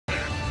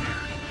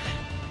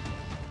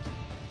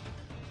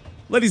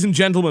Ladies and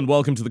gentlemen,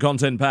 welcome to the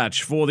content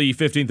patch for the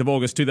 15th of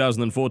August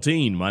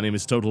 2014. My name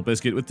is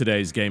TotalBiscuit with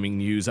today's gaming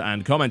news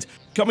and comment.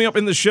 Coming up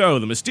in the show,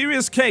 the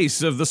mysterious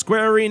case of the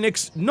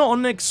Square-Enix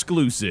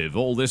non-exclusive.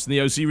 All this in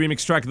the OC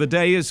Remix track of the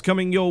day is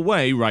coming your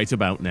way right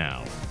about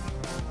now.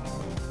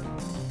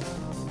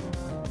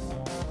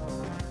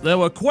 There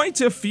were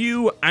quite a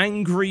few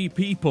angry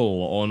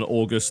people on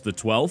August the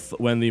 12th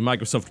when the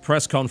Microsoft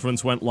press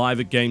conference went live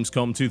at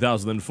Gamescom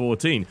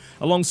 2014.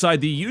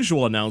 Alongside the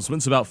usual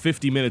announcements about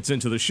 50 minutes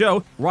into the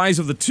show, Rise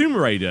of the Tomb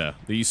Raider,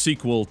 the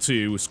sequel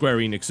to Square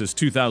Enix's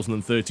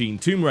 2013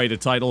 Tomb Raider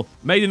title,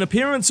 made an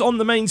appearance on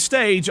the main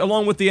stage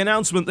along with the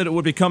announcement that it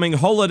would be coming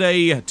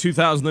holiday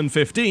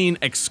 2015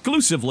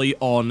 exclusively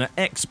on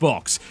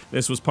Xbox.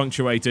 This was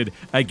punctuated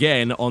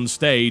again on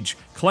stage,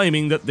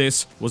 claiming that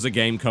this was a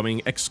game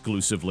coming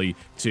exclusively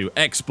to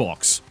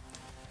Xbox.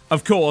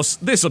 Of course,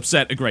 this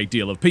upset a great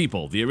deal of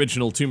people. The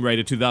original Tomb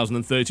Raider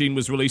 2013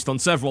 was released on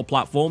several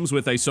platforms,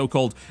 with a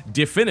so-called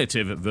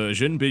definitive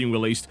version being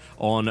released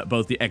on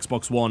both the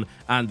Xbox One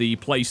and the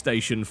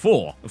PlayStation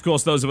 4. Of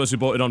course, those of us who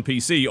bought it on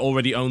PC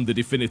already owned the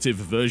definitive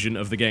version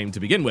of the game to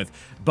begin with,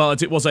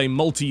 but it was a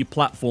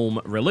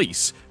multi-platform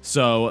release,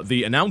 so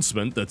the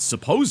announcement that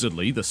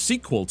supposedly the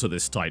sequel to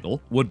this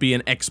title would be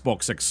an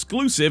Xbox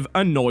exclusive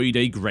annoyed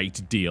a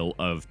great deal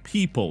of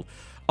people.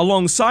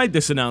 Alongside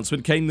this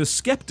announcement came the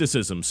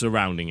skepticism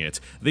surrounding it,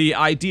 the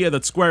idea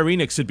that Square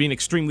Enix had been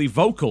extremely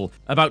vocal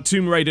about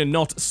Tomb Raider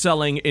not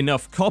selling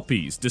enough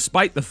copies,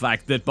 despite the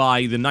fact that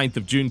by the 9th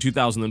of June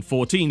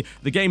 2014,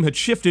 the game had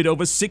shifted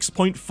over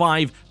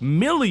 6.5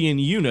 million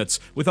units,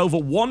 with over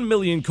 1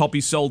 million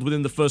copies sold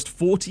within the first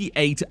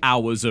 48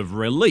 hours of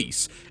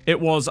release.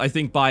 It was, I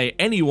think, by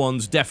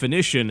anyone's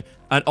definition,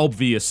 an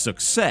obvious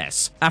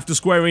success. After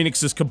Square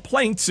Enix's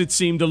complaints, it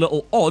seemed a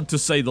little odd, to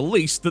say the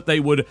least, that they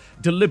would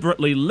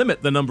deliberately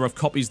limit the number of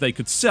copies they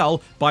could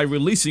sell by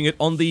releasing it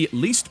on the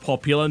least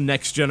popular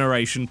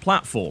next-generation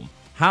platform.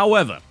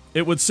 However,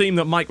 it would seem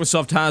that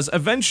Microsoft has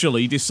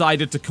eventually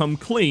decided to come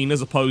clean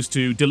as opposed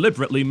to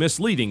deliberately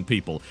misleading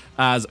people,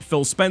 as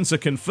Phil Spencer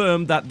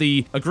confirmed that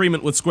the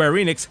agreement with Square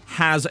Enix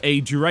has a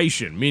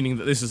duration, meaning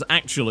that this is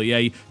actually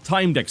a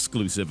timed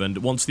exclusive, and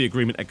once the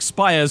agreement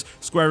expires,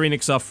 Square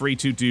Enix are free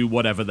to do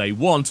whatever they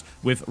want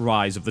with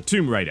Rise of the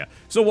Tomb Raider.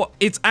 So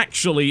it's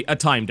actually a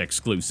timed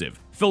exclusive.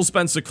 Phil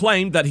Spencer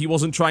claimed that he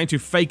wasn't trying to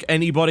fake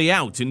anybody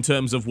out in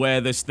terms of where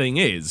this thing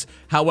is.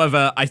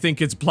 However, I think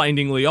it's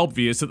blindingly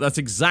obvious that that's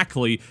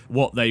exactly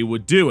what they were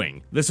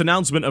doing. This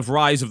announcement of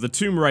Rise of the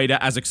Tomb Raider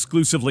as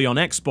exclusively on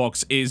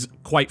Xbox is,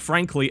 quite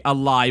frankly, a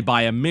lie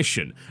by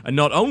omission. And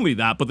not only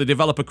that, but the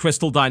developer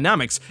Crystal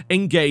Dynamics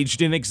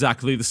engaged in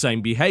exactly the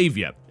same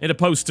behavior. In a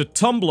post to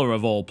Tumblr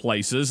of all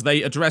places,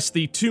 they addressed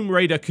the Tomb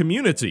Raider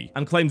community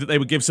and claimed that they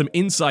would give some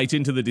insight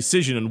into the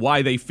decision and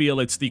why they feel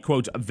it's the,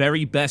 quote,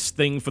 very best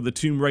thing for the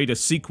Tomb Raider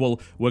sequel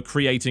we're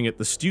creating at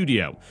the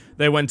studio.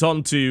 They went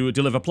on to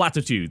deliver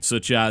platitudes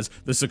such as,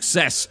 the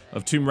success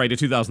of Tomb Raider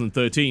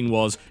 2013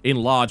 was in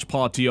large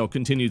part to your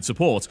continued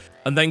support,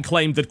 and then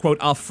claimed that, quote,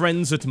 our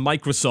friends at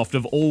Microsoft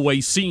have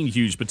always seen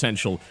huge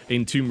potential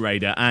in Tomb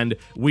Raider, and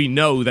we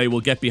know they will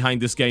get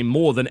behind this game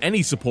more than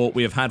any support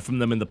we have had from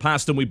them in the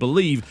past, and we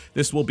believe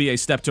this will be a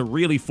step to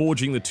really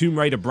forging the Tomb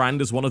Raider brand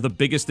as one of the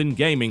biggest in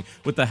gaming,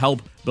 with the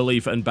help,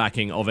 belief, and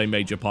backing of a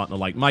major partner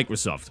like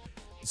Microsoft.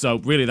 So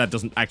really that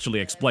doesn't actually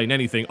explain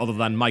anything other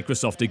than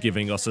Microsoft are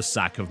giving us a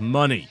sack of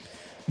money.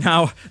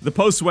 Now, the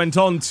post went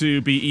on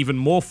to be even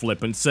more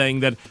flippant,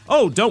 saying that,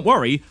 oh, don't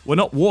worry, we're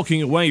not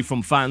walking away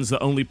from fans that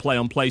only play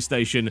on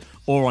PlayStation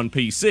or on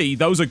PC.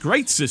 Those are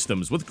great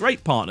systems with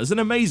great partners and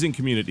amazing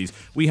communities.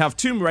 We have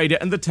Tomb Raider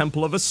and the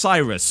Temple of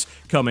Osiris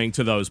coming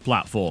to those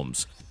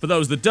platforms. For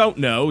those that don't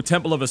know,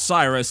 Temple of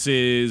Osiris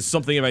is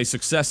something of a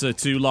successor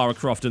to Lara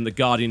Croft and the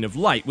Guardian of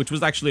Light, which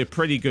was actually a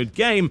pretty good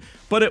game,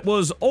 but it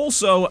was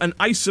also an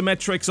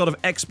isometric sort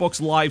of Xbox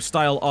Live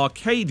style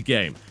arcade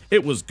game.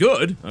 It was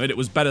good. I mean, it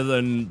was better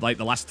than like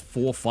the last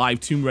 4 or 5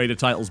 Tomb Raider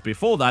titles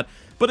before that,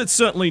 but it's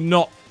certainly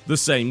not the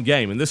same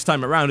game, and this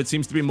time around it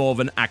seems to be more of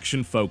an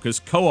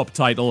action-focused co-op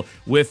title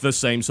with the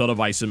same sort of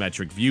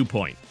isometric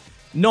viewpoint.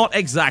 Not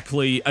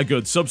exactly a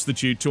good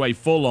substitute to a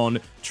full-on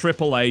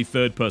AAA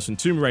third-person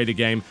Tomb Raider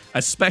game,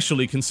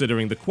 especially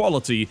considering the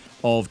quality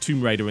of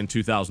Tomb Raider in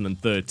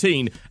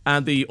 2013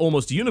 and the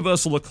almost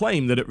universal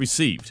acclaim that it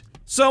received.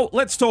 So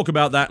let's talk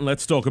about that, and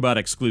let's talk about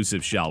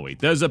exclusives, shall we?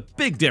 There's a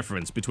big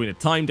difference between a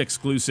timed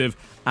exclusive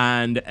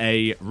and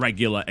a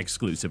regular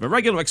exclusive. A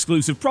regular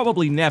exclusive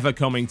probably never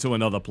coming to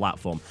another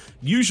platform.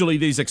 Usually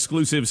these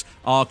exclusives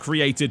are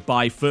created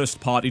by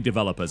first-party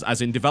developers,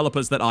 as in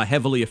developers that are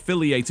heavily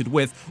affiliated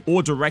with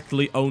or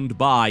directly owned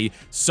by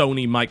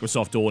Sony,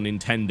 Microsoft, or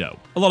Nintendo.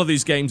 A lot of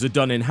these games are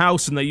done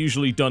in-house, and they're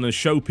usually done as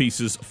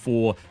showpieces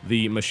for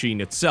the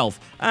machine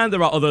itself, and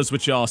there are others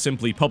which are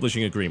simply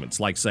publishing agreements,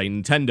 like, say,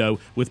 Nintendo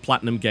with platform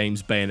Platinum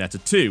Games'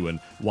 Bayonetta 2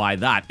 and why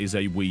that is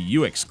a Wii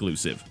U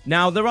exclusive.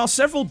 Now, there are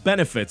several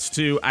benefits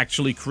to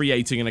actually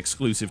creating an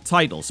exclusive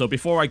title, so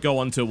before I go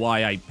on to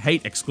why I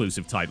hate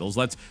exclusive titles,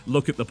 let's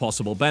look at the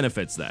possible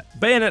benefits there.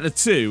 Bayonetta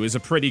 2 is a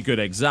pretty good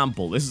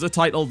example. This is a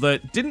title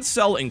that didn't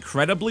sell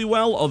incredibly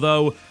well,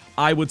 although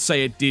I would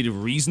say it did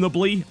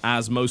reasonably,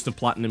 as most of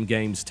Platinum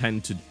Games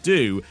tend to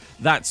do.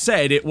 That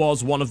said, it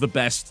was one of the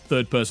best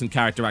third-person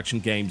character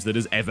action games that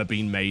has ever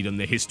been made in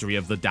the history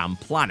of the damn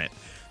planet.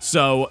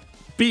 So,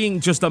 being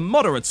just a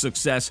moderate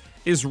success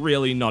is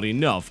really not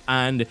enough,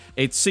 and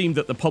it seemed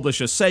that the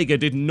publisher Sega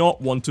did not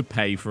want to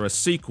pay for a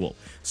sequel.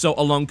 So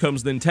along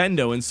comes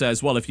Nintendo and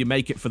says, well, if you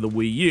make it for the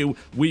Wii U,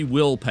 we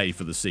will pay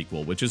for the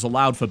sequel, which has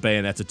allowed for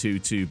Bayonetta 2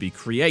 to be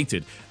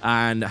created,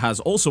 and has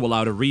also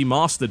allowed a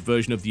remastered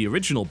version of the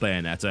original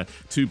Bayonetta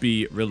to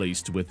be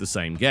released with the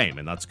same game,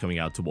 and that's coming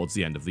out towards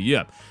the end of the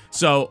year.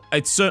 So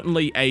it's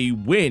certainly a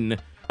win,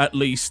 at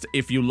least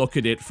if you look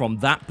at it from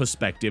that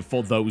perspective,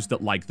 for those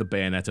that like the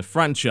Bayonetta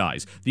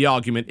franchise. The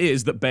argument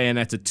is that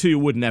Bayonetta 2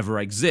 would never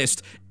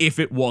exist if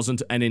it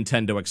wasn't a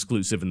Nintendo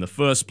exclusive in the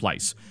first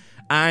place.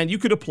 And you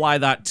could apply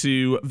that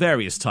to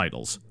various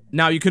titles.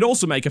 Now, you could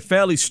also make a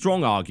fairly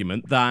strong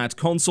argument that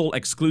console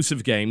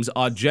exclusive games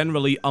are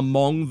generally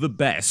among the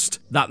best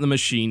that the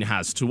machine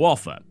has to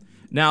offer.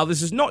 Now,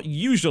 this is not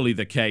usually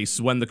the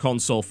case when the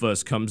console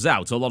first comes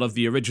out. A lot of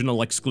the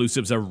original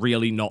exclusives are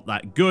really not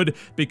that good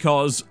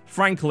because,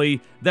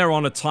 frankly, they're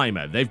on a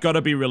timer. They've got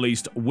to be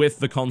released with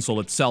the console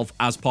itself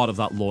as part of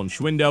that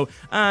launch window,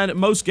 and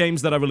most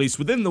games that are released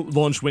within the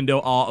launch window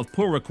are of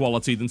poorer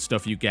quality than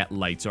stuff you get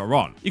later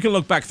on. You can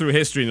look back through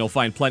history and you'll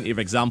find plenty of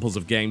examples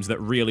of games that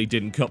really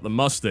didn't cut the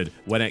mustard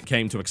when it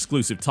came to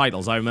exclusive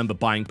titles. I remember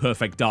buying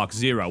Perfect Dark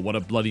Zero, what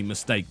a bloody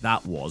mistake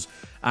that was.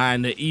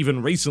 And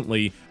even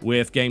recently,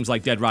 with games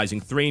like Dead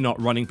Rising 3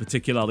 not running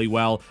particularly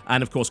well,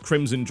 and of course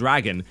Crimson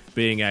Dragon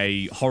being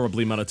a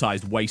horribly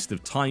monetized waste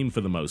of time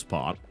for the most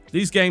part.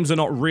 These games are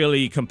not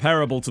really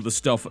comparable to the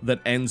stuff that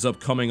ends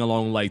up coming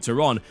along later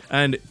on,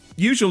 and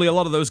usually a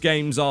lot of those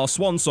games are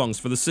swan songs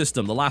for the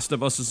system. The Last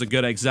of Us is a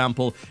good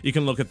example. You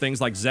can look at things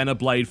like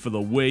Xenoblade for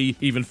the Wii,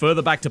 even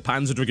further back to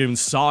Panzer Dragoon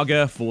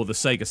Saga for the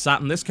Sega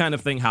Saturn. This kind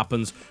of thing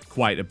happens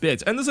quite a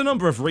bit, and there's a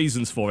number of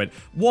reasons for it.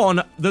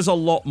 One, there's a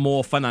lot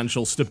more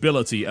financial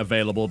stability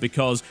available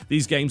because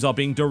these games are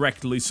being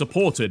directly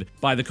supported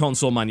by the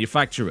console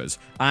manufacturers,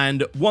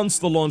 and once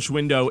the launch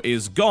window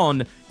is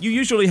gone, you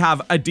usually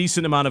have a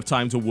decent amount of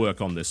time to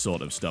work on this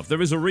sort of stuff.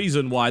 There is a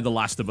reason why The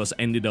Last of Us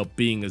ended up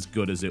being as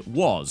good as it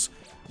was.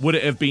 Would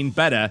it have been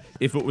better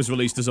if it was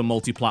released as a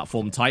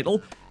multi-platform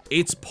title?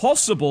 It's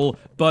possible,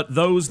 but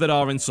those that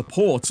are in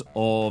support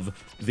of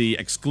the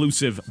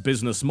exclusive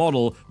business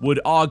model would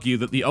argue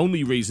that the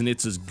only reason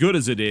it's as good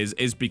as it is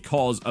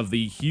because of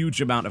the huge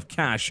amount of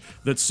cash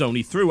that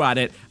Sony threw at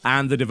it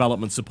and the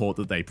development support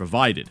that they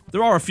provided.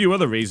 There are a few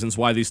other reasons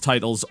why these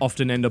titles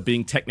often end up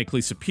being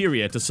technically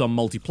superior to some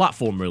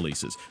multi-platform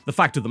releases. The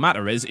fact of the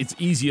matter is, it's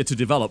easier to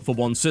develop for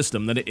one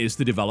system than it is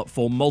to develop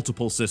for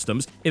multiple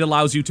systems. It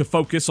allows you to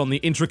focus on the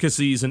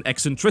intricacies and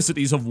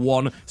eccentricities of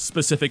one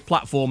specific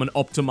platform and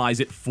optimize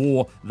it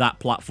for that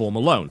platform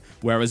alone.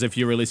 Whereas if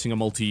you're releasing a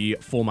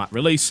multi-format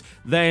release,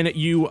 then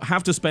you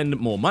have to spend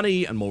more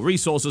money and more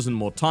resources and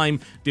more time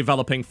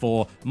developing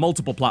for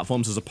multiple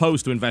platforms as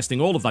opposed to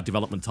investing all of that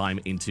development time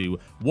into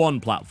one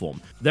platform.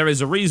 There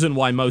is a reason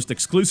why most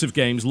exclusive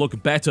games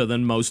look better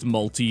than most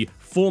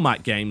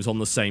multi-format games on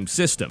the same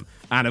system.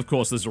 And of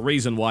course, there's a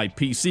reason why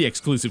PC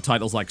exclusive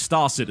titles like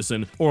Star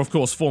Citizen, or of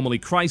course formerly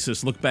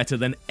Crysis, look better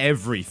than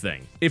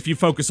everything. If you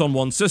focus on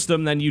one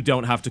system, then you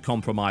don't have to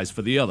compromise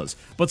for the others.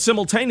 But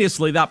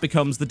simultaneously, that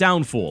becomes the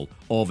downfall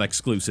of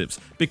exclusives,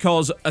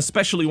 because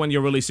especially when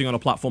you're releasing on a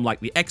platform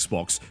like the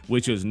Xbox,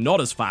 which is not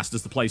as fast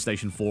as the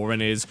PlayStation 4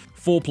 and is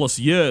 4+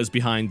 years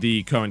behind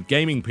the current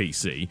gaming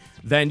PC,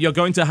 then you're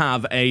going to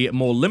have a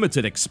more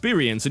limited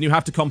experience and you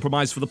have to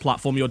compromise for the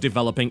platform you're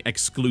developing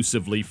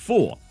exclusively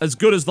for. As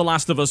good as The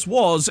Last of Us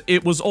was,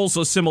 it was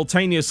also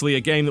simultaneously a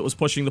game that was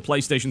pushing the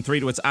PlayStation 3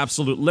 to its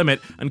absolute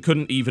limit and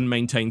couldn't even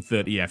maintain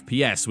 30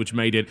 FPS, which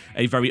made it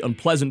a very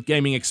unpleasant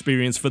gaming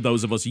experience for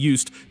those of us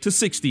used to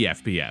 60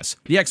 FPS.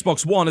 The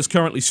Xbox One is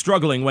currently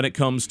struggling when it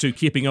comes to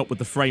keeping up with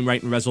the frame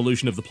rate and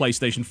resolution of the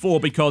PlayStation 4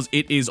 because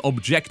it is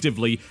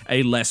objectively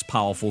a less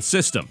powerful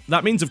system.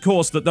 That means, of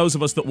course, that those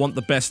of us that want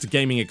the best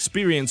gaming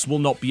experience will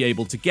not be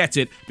able to get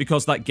it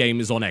because that game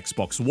is on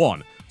Xbox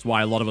One. That's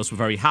why a lot of us were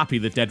very happy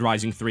that Dead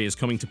Rising 3 is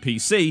coming to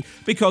PC,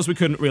 because we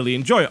couldn't really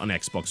enjoy it on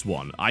Xbox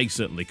One. I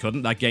certainly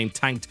couldn't. That game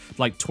tanked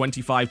like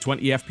 25,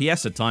 20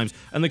 FPS at times,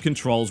 and the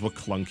controls were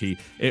clunky.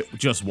 It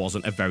just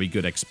wasn't a very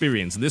good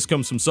experience. And this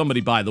comes from somebody,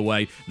 by the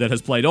way, that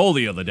has played all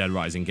the other Dead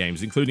Rising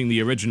games, including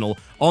the original,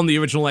 on the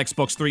original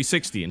Xbox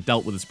 360, and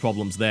dealt with its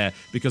problems there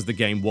because the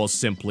game was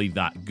simply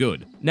that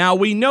good. Now,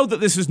 we know that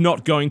this is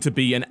not going to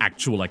be an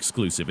actual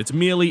exclusive. It's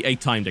merely a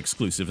timed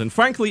exclusive, and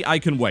frankly, I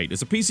can wait.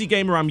 As a PC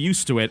gamer, I'm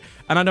used to it,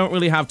 and I don't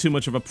really have too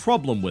much of a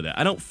problem with it.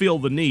 I don't feel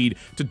the need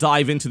to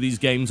dive into these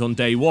games on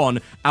day one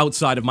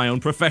outside of my own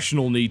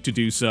professional need to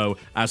do so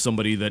as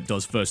somebody that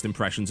does first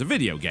impressions of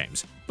video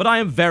games. But I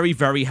am very,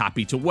 very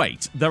happy to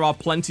wait. There are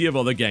plenty of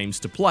other games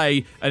to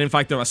play, and in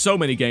fact there are so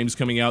many games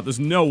coming out, there's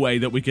no way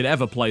that we could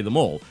ever play them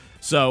all.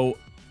 So,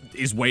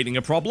 is waiting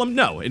a problem?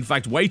 No. In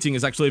fact, waiting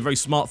is actually a very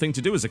smart thing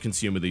to do as a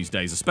consumer these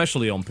days,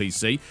 especially on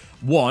PC.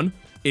 One,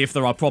 if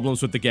there are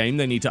problems with the game,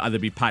 they need to either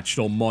be patched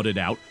or modded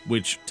out,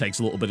 which takes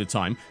a little bit of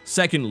time.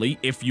 Secondly,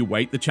 if you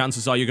wait, the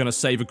chances are you're going to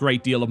save a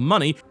great deal of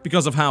money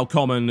because of how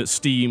common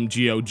Steam,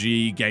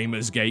 GOG,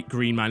 Gamersgate,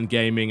 Green Man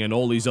Gaming, and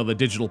all these other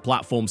digital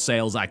platform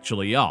sales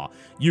actually are.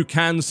 You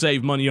can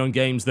save money on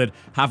games that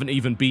haven't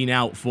even been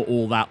out for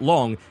all that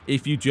long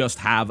if you just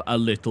have a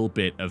little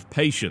bit of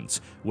patience,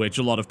 which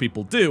a lot of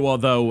people do,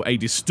 although a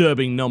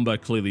disturbing number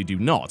clearly do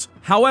not.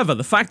 However,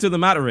 the fact of the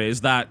matter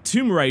is that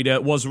Tomb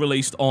Raider was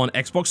released on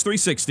Xbox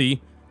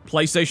 360,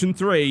 PlayStation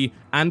 3,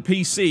 and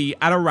PC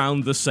at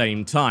around the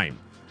same time.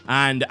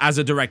 And as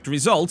a direct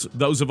result,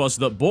 those of us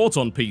that bought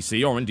on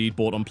PC, or indeed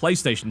bought on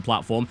PlayStation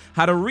platform,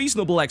 had a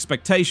reasonable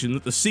expectation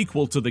that the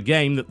sequel to the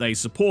game that they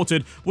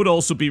supported would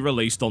also be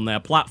released on their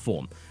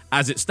platform.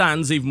 As it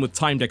stands, even with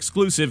timed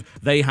exclusive,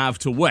 they have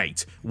to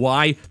wait.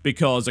 Why?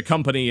 Because a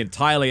company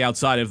entirely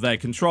outside of their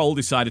control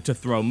decided to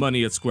throw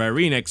money at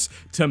Square-Enix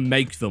to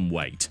make them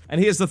wait.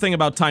 And here's the thing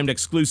about timed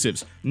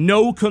exclusives.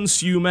 No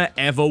consumer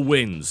ever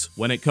wins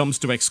when it comes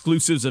to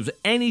exclusives of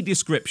any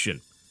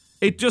description.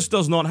 It just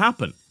does not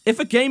happen. If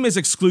a game is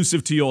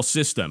exclusive to your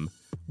system,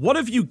 what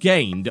have you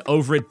gained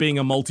over it being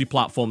a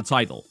multi-platform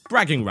title?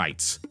 Bragging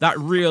rights. That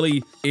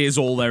really is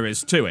all there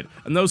is to it.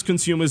 And those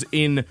consumers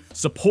in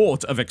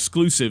support of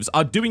exclusives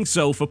are doing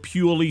so for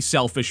purely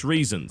selfish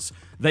reasons.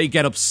 They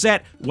get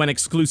upset when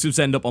exclusives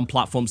end up on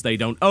platforms they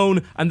don't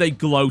own, and they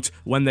gloat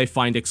when they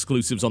find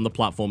exclusives on the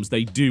platforms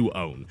they do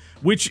own.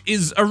 Which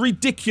is a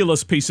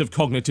ridiculous piece of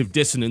cognitive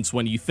dissonance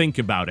when you think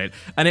about it,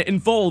 and it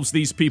involves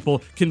these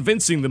people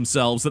convincing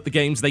themselves that the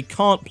games they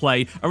can't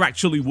play are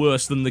actually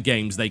worse than the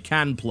games they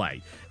can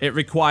play. It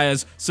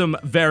requires some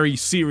very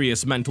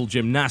serious mental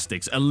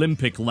gymnastics,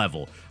 Olympic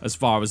level, as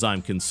far as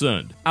I'm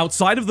concerned.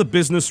 Outside of the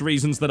business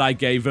reasons that I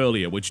gave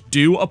earlier, which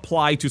do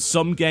apply to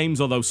some games,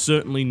 although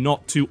certainly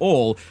not to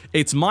all,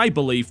 it's my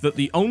belief that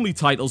the only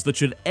titles that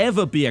should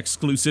ever be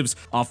exclusives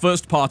are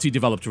first-party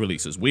developed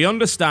releases. We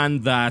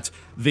understand that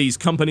these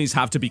companies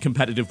have to be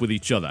competitive with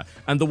each other,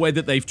 and the way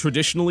that they've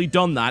traditionally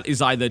done that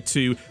is either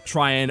to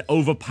try and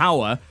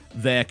overpower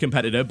their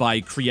competitor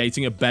by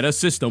creating a better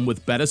system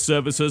with better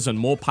services and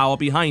more power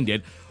behind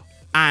it,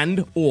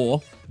 and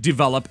or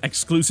develop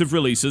exclusive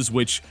releases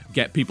which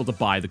get people to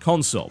buy the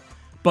console.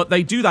 But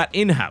they do that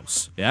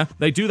in-house, yeah?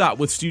 They do that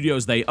with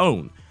studios they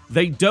own.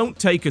 They don't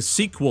take a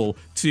sequel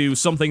to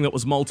something that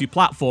was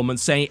multi-platform and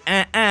say,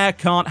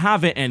 can't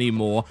have it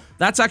anymore.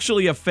 That's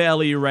actually a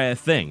fairly rare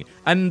thing.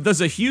 And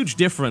there's a huge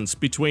difference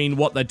between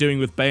what they're doing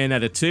with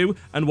Bayonetta 2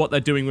 and what they're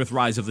doing with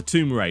Rise of the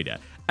Tomb Raider.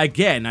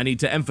 Again, I need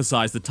to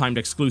emphasize that timed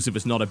exclusive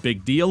is not a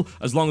big deal,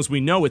 as long as we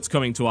know it's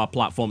coming to our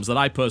platforms that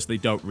I personally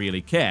don't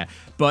really care.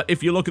 But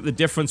if you look at the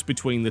difference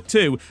between the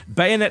two,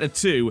 Bayonetta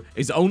 2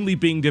 is only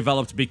being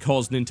developed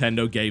because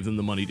Nintendo gave them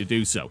the money to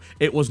do so.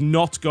 It was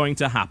not going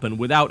to happen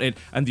without it,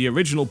 and the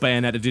original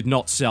Bayonetta did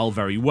not sell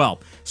very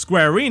well.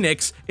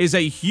 Square-Enix is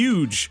a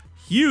huge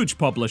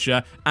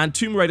publisher, and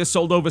Tomb Raider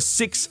sold over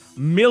 6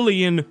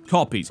 million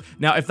copies.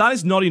 Now, if that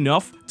is not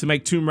enough to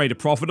make Tomb Raider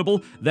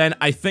profitable, then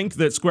I think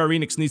that Square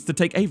Enix needs to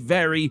take a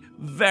very,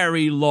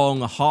 very long,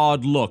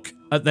 hard look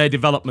at their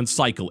development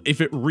cycle,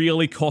 if it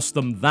really costs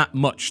them that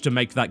much to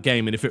make that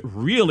game, and if it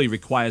really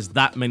requires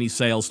that many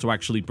sales to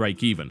actually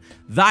break even.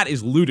 That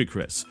is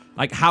ludicrous.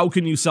 Like, how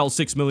can you sell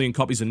 6 million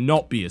copies and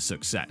not be a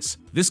success?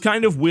 This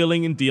kind of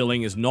wheeling and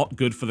dealing is not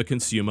good for the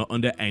consumer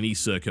under any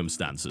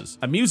circumstances.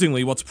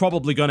 Amusingly, what's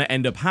probably going to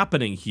end up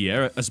happening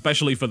here,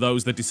 especially for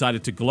those that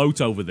decided to gloat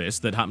over this,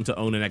 that happen to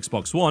own an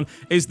Xbox One,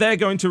 is they're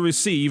going to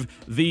receive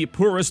the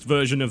poorest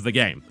version of the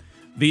game.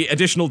 The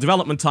additional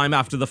development time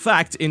after the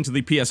fact into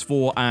the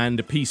PS4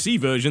 and PC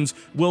versions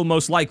will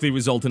most likely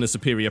result in a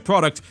superior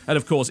product, and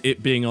of course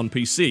it being on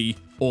PC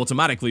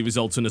automatically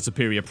results in a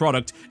superior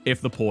product if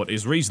the port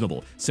is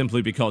reasonable,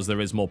 simply because there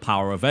is more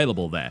power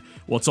available there.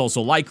 What's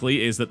also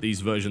likely is that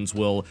these versions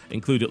will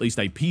include at least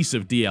a piece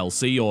of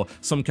DLC or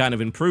some kind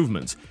of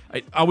improvement.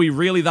 Are we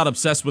really that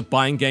obsessed with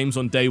buying games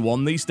on day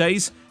one these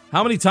days?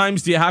 How many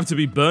times do you have to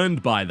be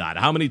burned by that?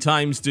 How many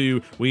times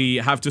do we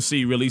have to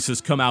see releases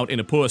come out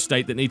in a poor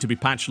state that need to be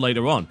patched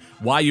later on?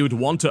 Why you would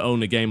want to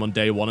own a game on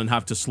day one and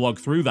have to slog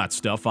through that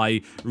stuff,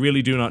 I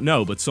really do not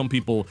know, but some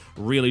people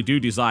really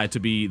do desire to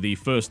be the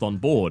first on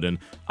board, and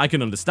I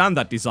can understand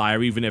that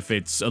desire even if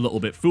it's a little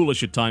bit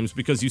foolish at times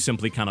because you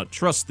simply cannot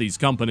trust these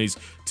companies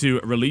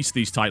to release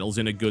these titles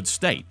in a good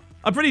state.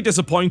 I'm pretty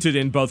disappointed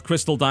in both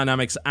Crystal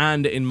Dynamics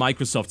and in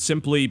Microsoft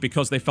simply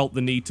because they felt the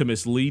need to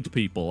mislead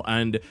people,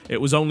 and it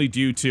was only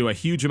due to a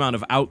huge amount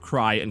of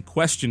outcry and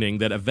questioning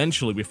that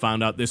eventually we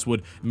found out this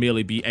would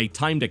merely be a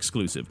timed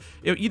exclusive.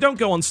 You don't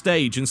go on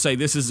stage and say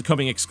this is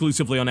coming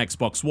exclusively on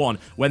Xbox One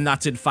when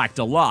that's in fact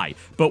a lie,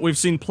 but we've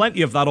seen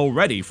plenty of that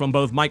already from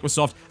both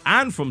Microsoft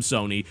and from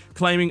Sony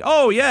claiming,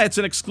 oh yeah, it's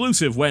an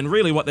exclusive, when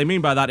really what they mean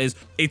by that is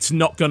it's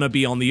not gonna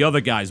be on the other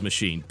guy's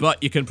machine,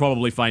 but you can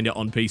probably find it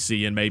on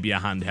PC and maybe a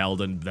handheld,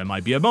 and there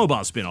might be a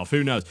mobile spin-off,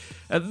 who knows.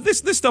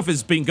 This stuff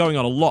has been going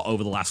on a lot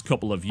over the last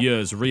couple of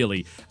years,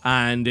 really,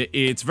 and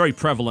it's very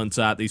prevalent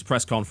at these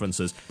press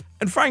conferences.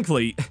 And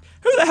frankly,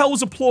 who the hell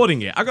was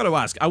applauding it? I gotta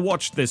ask, I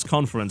watched this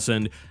conference,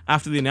 and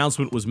after the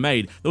announcement was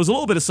made, there was a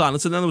little bit of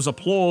silence, and then there was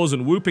applause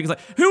and whooping. It's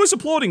like, who was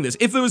applauding this?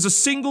 If there was a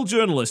single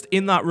journalist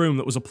in that room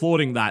that was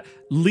applauding that,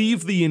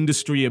 leave the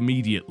industry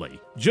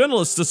immediately.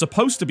 Journalists are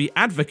supposed to be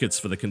advocates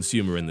for the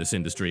consumer in this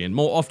industry, and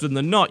more often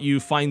than not, you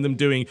find them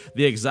doing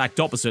the exact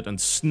opposite and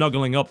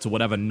snuggling up to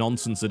whatever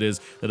nonsense it is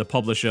that a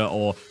publisher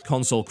or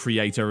console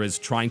creator is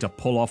trying to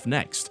pull off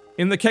next.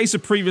 In the case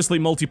of previously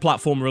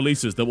multi-platform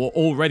releases that were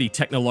already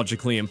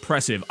technologically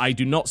impressive, I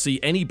do not see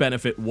any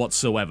benefit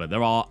whatsoever.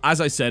 There are, as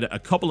I said, a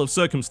couple of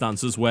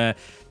circumstances where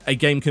a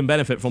game can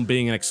benefit from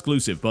being an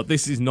exclusive, but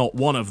this is not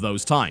one of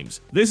those times.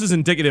 This is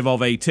indicative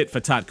of a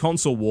tit-for-tat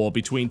console war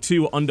between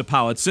two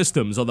underpowered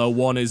systems, although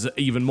one is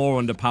even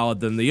more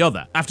underpowered than the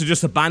other. After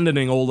just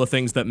abandoning all the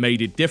things that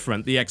made it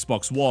different, the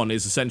Xbox One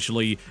is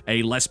essentially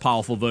a less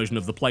powerful version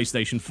of the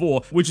PlayStation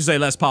 4, which is a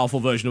less powerful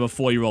version of a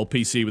 4-year-old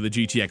PC with a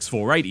GTX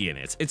 480 in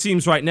it. It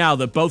seems right now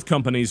that both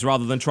companies,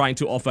 rather than trying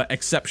to offer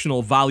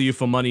exceptional value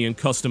for money and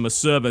customer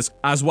service,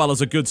 as well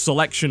as a good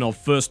selection of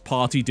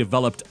first-party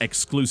developed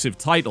exclusive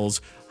titles,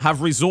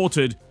 have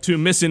resorted to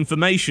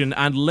misinformation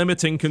and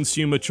limiting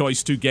consumer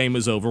choice to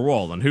gamers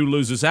overall. And who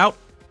loses out?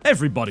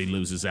 Everybody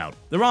loses out.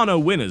 There are no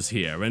winners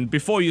here, and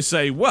before you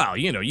say, well,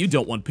 you know, you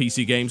don't want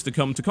PC games to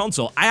come to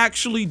console, I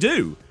actually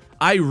do.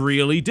 I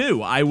really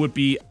do. I would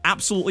be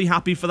absolutely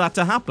happy for that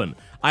to happen.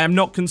 I am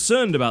not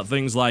concerned about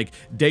things like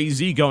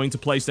DayZ going to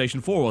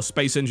PlayStation 4 or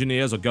Space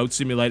Engineers or Goat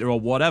Simulator or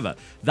whatever.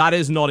 That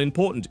is not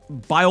important.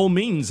 By all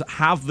means,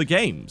 have the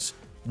games.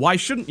 Why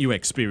shouldn't you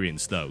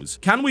experience those?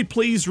 Can we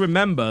please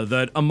remember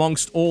that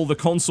amongst all the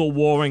console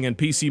warring and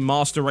PC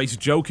master race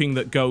joking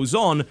that goes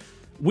on,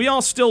 we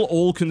are still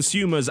all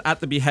consumers at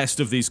the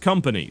behest of these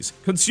companies.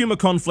 Consumer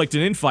conflict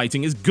and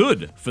infighting is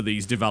good for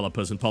these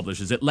developers and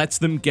publishers. It lets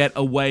them get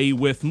away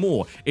with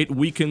more. It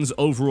weakens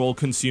overall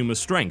consumer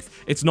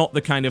strength. It's not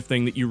the kind of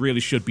thing that you really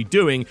should be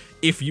doing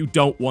if you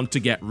don't want to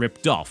get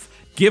ripped off.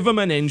 Give them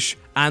an inch,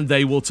 and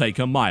they will take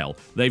a mile.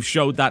 They've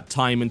showed that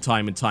time and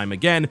time and time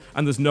again,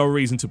 and there's no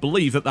reason to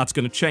believe that that's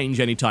going to change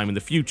anytime in the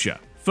future.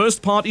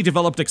 First-party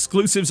developed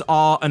exclusives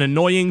are an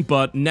annoying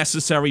but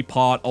necessary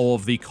part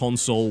of the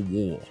console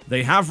war.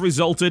 They have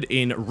resulted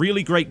in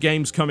really great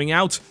games coming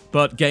out,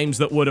 but games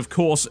that would, of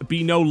course,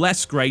 be no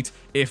less great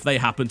if they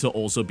happen to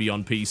also be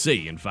on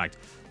PC. In fact,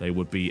 they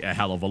would be a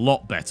hell of a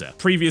lot better.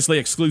 Previously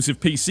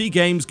exclusive PC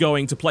games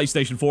going to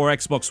PlayStation 4 or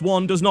Xbox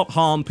One does not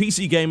harm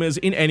PC gamers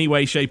in any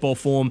way, shape, or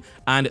form,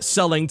 and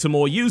selling to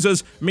more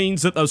users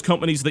means that those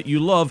companies that you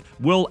love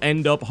will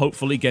end up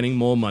hopefully getting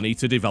more money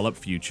to develop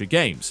future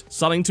games.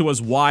 Selling to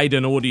as wide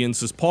an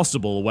audience as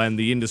possible when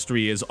the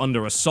industry is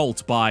under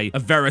assault by a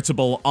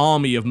veritable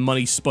army of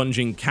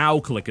money-sponging cow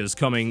clickers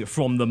coming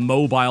from the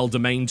mobile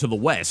domain to the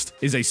west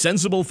is a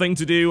sensible thing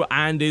to do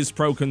and is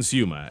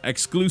pro-consumer.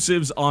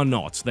 Exclusives are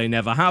not. They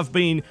never have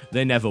been,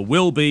 they never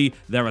will be.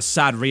 They're a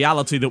sad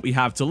reality that we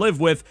have to live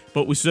with,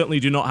 but we certainly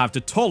do not have to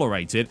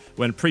tolerate it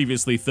when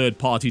previously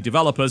third-party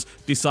developers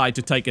decide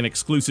to take an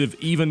exclusive,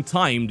 even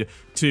timed,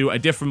 to a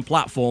different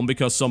platform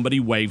because somebody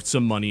waved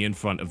some money in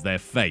front of their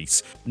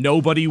face.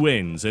 Nobody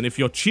wins, and if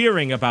you're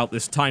cheering about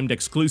this timed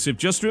exclusive,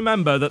 just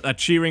remember that that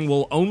cheering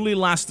will only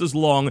last as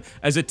long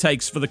as it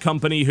takes for the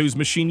company whose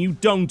machine you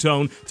don't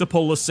own to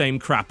pull the same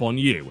crap on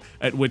you,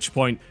 at which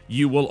point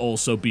you will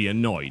also be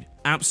annoyed.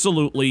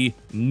 Absolutely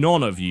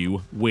none of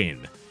you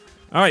win.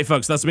 Alright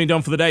folks, that's been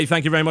done for the day.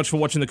 Thank you very much for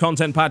watching the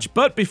content patch,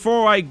 but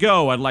before I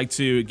go, I'd like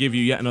to give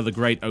you yet another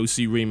great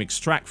OC Remix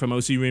track from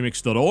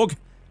ocremix.org.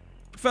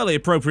 Fairly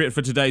appropriate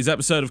for today's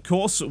episode, of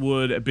course,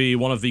 would be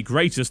one of the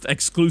greatest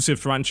exclusive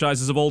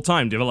franchises of all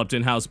time, developed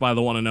in-house by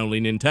the one and only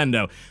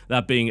Nintendo,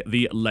 that being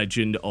The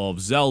Legend of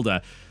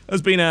Zelda.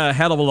 There's been a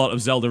hell of a lot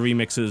of Zelda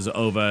remixes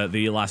over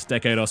the last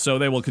decade or so.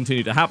 They will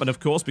continue to happen, of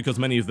course, because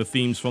many of the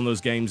themes from those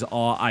games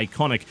are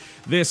iconic.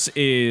 This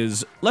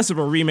is less of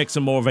a remix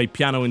and more of a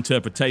piano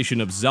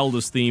interpretation of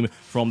Zelda's theme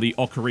from the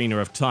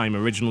Ocarina of Time,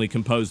 originally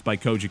composed by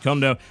Koji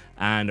Kondo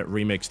and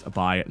remixed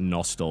by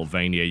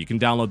Nostalvania. You can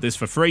download this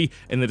for free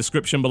in the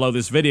description below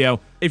this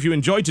video. If you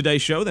enjoyed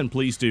today's show, then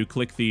please do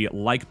click the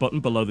like button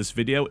below this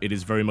video. It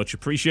is very much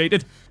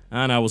appreciated,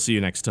 and I will see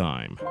you next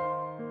time.